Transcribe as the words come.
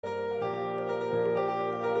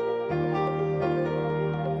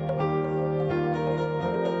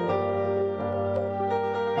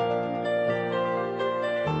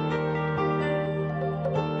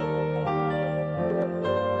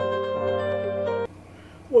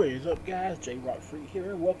What is up, guys? J Rock Freak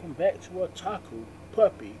here, and welcome back to Otaku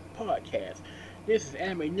Puppy Podcast. This is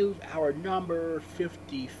Anime News Hour number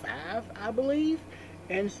 55, I believe.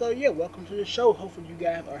 And so, yeah, welcome to the show. Hopefully, you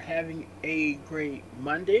guys are having a great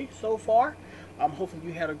Monday so far. Hopefully,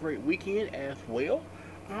 you had a great weekend as well.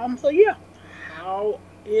 So, how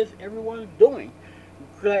is everyone doing?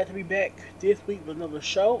 Glad to be back this week with another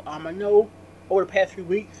show. I know over the past few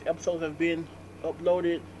weeks, episodes have been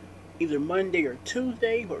uploaded either Monday or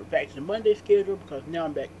Tuesday, or back to the Monday schedule because now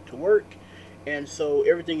I'm back to work, and so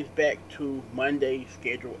everything is back to Monday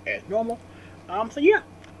schedule as normal. So,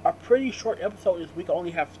 a pretty short episode this week. I only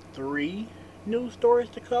have three news stories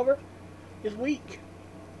to cover this week.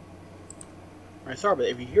 Alright, sorry, but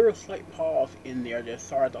if you hear a slight pause in there, just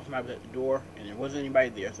sorry, I thought somebody was at the door and there wasn't anybody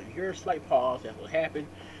there. So if you hear a slight pause, that's what happened.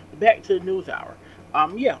 But back to the news hour.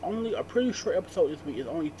 Only a pretty short episode this week. Is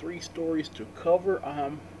only three stories to cover.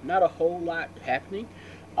 Not a whole lot happening.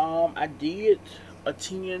 I did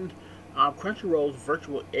attend Crunchyroll's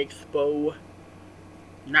virtual expo.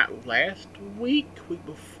 Not last week, week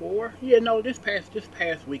before. Yeah, no, this past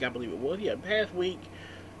week I believe it was. Yeah, past week,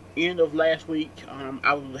 end of last week.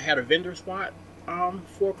 Had a vendor spot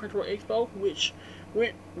for Crunchyroll Expo, which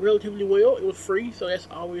went relatively well. It was free, so that's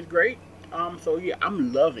always great. I'm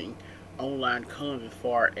loving online cons as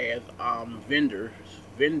far as vendoring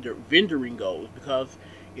goes because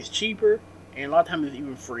it's cheaper and a lot of times it's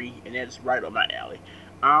even free, and that's right up my alley.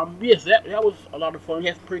 Yes, that was a lot of fun. We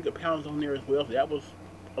had some pretty good pounds on there as well, so that was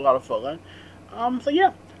a lot of fun.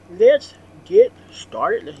 Let's get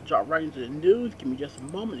started. Let's drop right into the news. Give me just a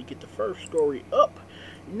moment to get the first story up.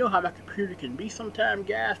 You know how my computer can be sometimes,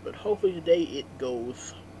 guys, but hopefully today it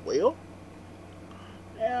goes well.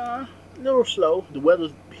 A little slow. The weather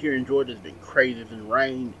here in Georgia has been crazy. It's been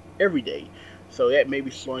rain every day, so that may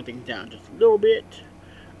be slowing things down just a little bit.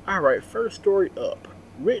 Alright, first story up.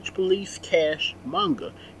 Rich Police Cash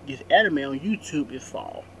manga gets anime on YouTube this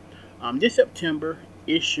fall. This September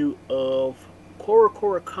issue of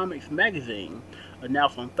CoroCoro Comics magazine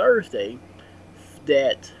announced on Thursday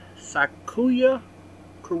that Sakuya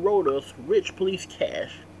Kuroda's Rich Police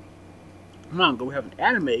Cash manga will have an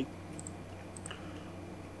anime.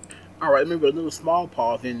 Alright, remember a little small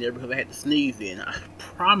pause in there because I had to sneeze in. I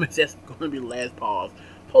promise that's going to be the last pause.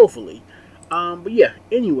 Hopefully.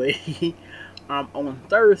 Anyway, on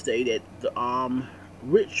Thursday that the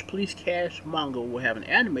Rich Police Cash manga will have an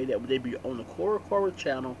anime that will debut on the CoroCoro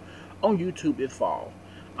channel on YouTube this fall.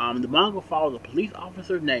 The manga follows a police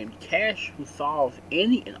officer named Cash who solves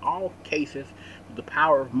any and all cases with the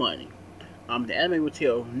power of money. The anime will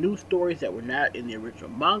tell new stories that were not in the original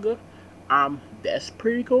manga. That's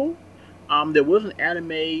pretty cool. There was an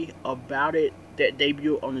anime about it that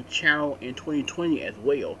debuted on the channel in 2020 as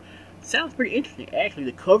well. Sounds pretty interesting. Actually,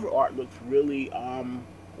 the cover art looks really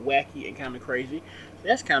wacky and kind of crazy. So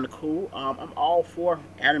that's kind of cool. I'm all for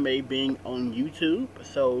anime being on YouTube,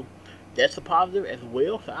 so that's a positive as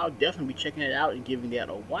well. So I'll definitely be checking it out and giving that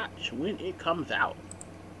a watch when it comes out.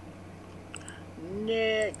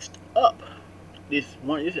 Next up, this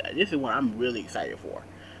is one I'm really excited for.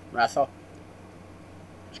 When I saw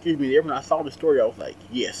when I saw the story, I was like,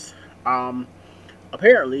 yes.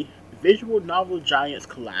 Apparently, visual novel giants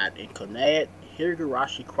collide in Clannad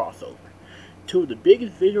Higurashi crossover. Two of the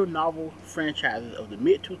biggest visual novel franchises of the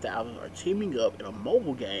mid-2000s are teaming up in a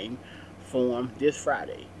mobile game form this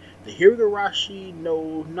Friday. The Higurashi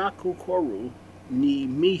no Nakukoru ni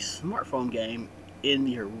Mi smartphone game in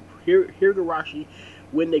the Higurashi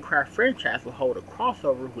When They Cry franchise will hold a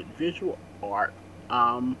crossover with visual art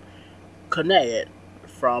Clannad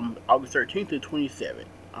from August 13th to 27th.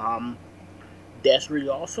 That's really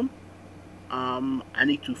awesome. I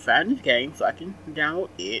need to find this game so I can download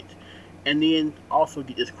it and then also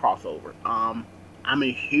get this crossover. I'm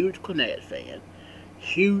a huge Clannad fan,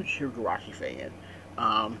 huge Higurashi fan.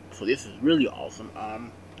 So this is really awesome.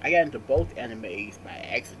 I got into both animes by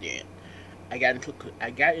accident. I got into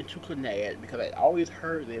Clannad because I always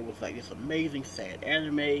heard that it was like this amazing sad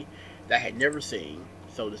anime that I had never seen.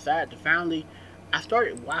 So decided to finally, I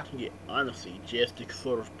started watching it honestly just to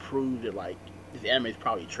sort of prove that like this anime is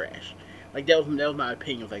probably trash. Like that was my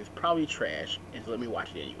opinion. It was like it's probably trash, and so let me watch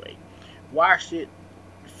it anyway. Watched it,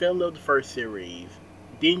 fell in love with the first series.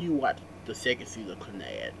 Then you watch the second season of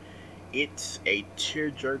Clannad. It's a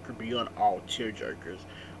tearjerker beyond all tearjerkers,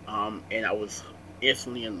 and I was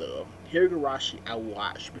instantly in love. Higurashi I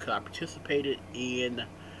watched because I participated in,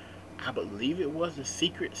 I believe it was the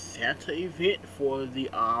Secret Santa event for the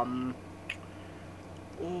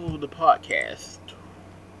podcast.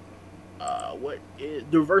 What is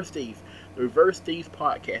the Reverse Thieves? The Reverse Thieves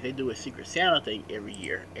podcast. They do a Secret Santa thing every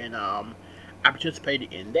year, and I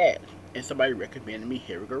participated in that, and somebody recommended me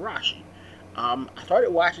Higurashi. I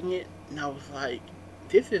started watching it, and I was like,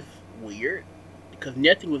 this is weird, because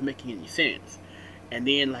nothing was making any sense. And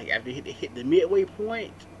then, like, after it hit the midway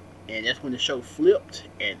point, and that's when the show flipped,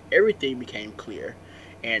 and everything became clear,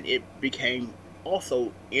 and it became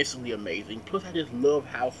also instantly amazing. Plus, I just love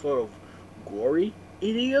how sort of gory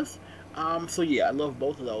it is. So yeah, I love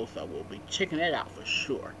both of those, so I will be checking that out for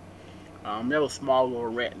sure. That was a small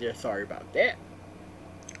little rant there. Sorry about that.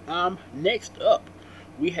 Next up,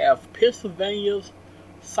 we have Pennsylvania's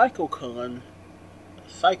PsychoCon.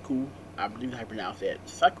 Psycho, I believe I pronounce that.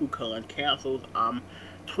 PsychoCon cancels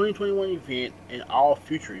 2021 event and all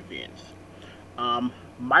future events.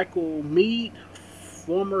 Michael Mead,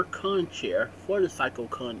 former con chair for the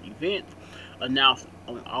PsychoCon event, announced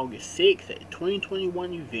on August 6th that the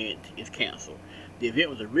 2021 event is canceled. The event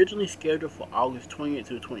was originally scheduled for August 20th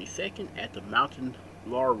to the 22nd at the Mountain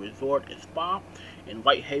Laurel Resort and Spa in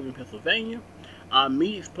Whitehaven, Pennsylvania.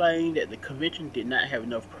 Mead explained that the convention did not have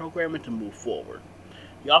enough programming to move forward.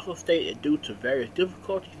 He also stated that due to various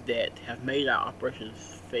difficulties that have made our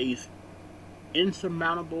operations face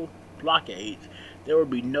insurmountable blockades, there will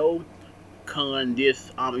be no con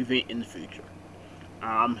this event in the future.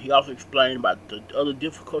 He also explained about the other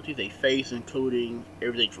difficulties they face, including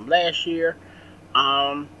everything from last year.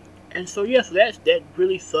 And so yes, that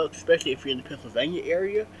really sucks, especially if you're in the Pennsylvania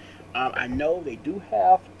area. I know they do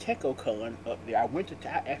have TechoCon up there. I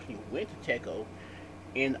actually went to Techo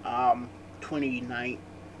in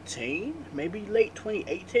 2019, maybe late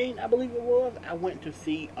 2018, I believe it was. I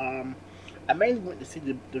mainly went to see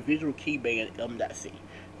the Visual Kei band M.C.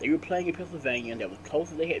 They were playing in Pennsylvania, and that was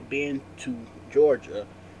closest they had been to Georgia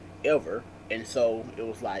ever. And so it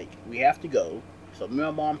was like, we have to go. So me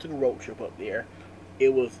and my mom took a road trip up there.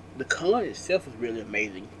 The con itself was really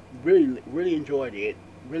amazing. Really, really enjoyed it.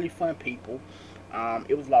 Really fun people.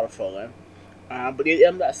 It was a lot of fun. But the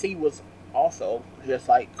M.C. was also just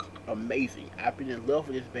like amazing. I've been in love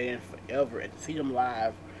with this band forever, and to see them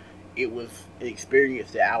live, it was an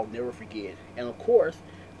experience that I'll never forget. And of course,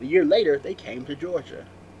 the year later, they came to Georgia.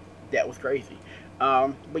 That was crazy.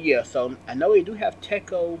 But yeah, so I know they do have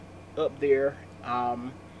Techo up there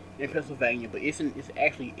in Pennsylvania, but it's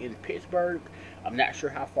actually in Pittsburgh. I'm not sure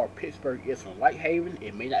how far Pittsburgh is from Whitehaven.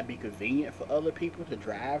 It may not be convenient for other people to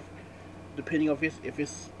drive, depending on if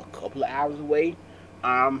it's a couple of hours away.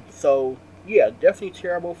 So yeah, definitely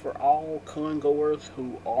terrible for all con goers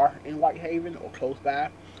who are in Whitehaven or close by.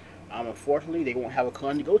 Unfortunately, they won't have a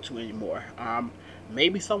con to go to anymore.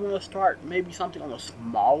 Maybe someone will start maybe something on a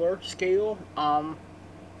smaller scale.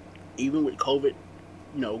 Even with COVID,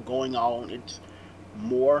 going on, it's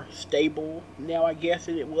more stable now, I guess,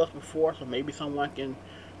 than it was before. So maybe someone can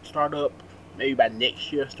start up, maybe by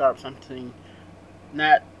next year, start something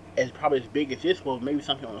not as probably as big as this was. Maybe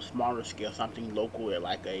something on a smaller scale, something local at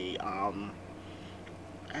like a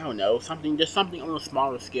I don't know, something on a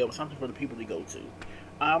smaller scale, something for the people to go to.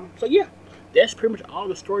 So yeah, that's pretty much all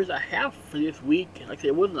the stories I have for this week. Like I said,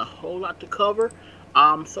 it wasn't a whole lot to cover.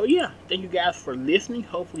 So yeah, thank you guys for listening.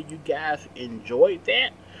 Hopefully you guys enjoyed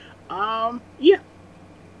that. Yeah.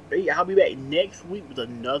 I'll be back next week with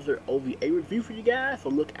another OVA review for you guys, so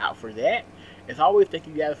look out for that. As always, thank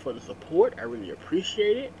you guys for the support. I really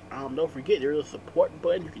appreciate it. Don't forget, there is a support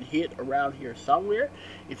button you can hit around here somewhere.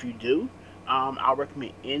 If you do, I'll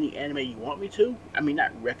recommend any anime you want me to. I mean,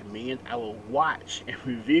 not recommend, I will watch and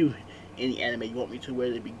review any anime you want me to,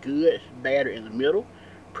 whether it be good, bad, or in the middle.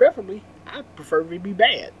 Preferably, I prefer it to be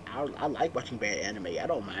bad. I like watching bad anime. I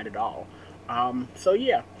don't mind at all. So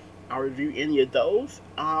yeah, I'll review any of those.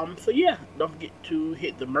 So yeah, don't forget to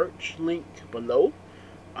hit the merch link below.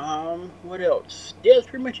 What else? Yeah, that's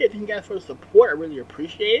pretty much it. Thank you guys for the support. I really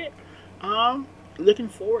appreciate it. Looking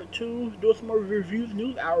forward to doing some more reviews,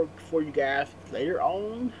 news hour for you guys later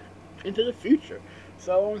on into the future.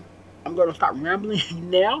 So I'm going to stop rambling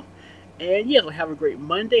now. And yes, have a great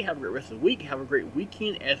Monday. Have a great rest of the week. Have a great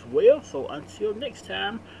weekend as well. So until next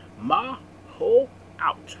time, Maho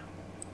out.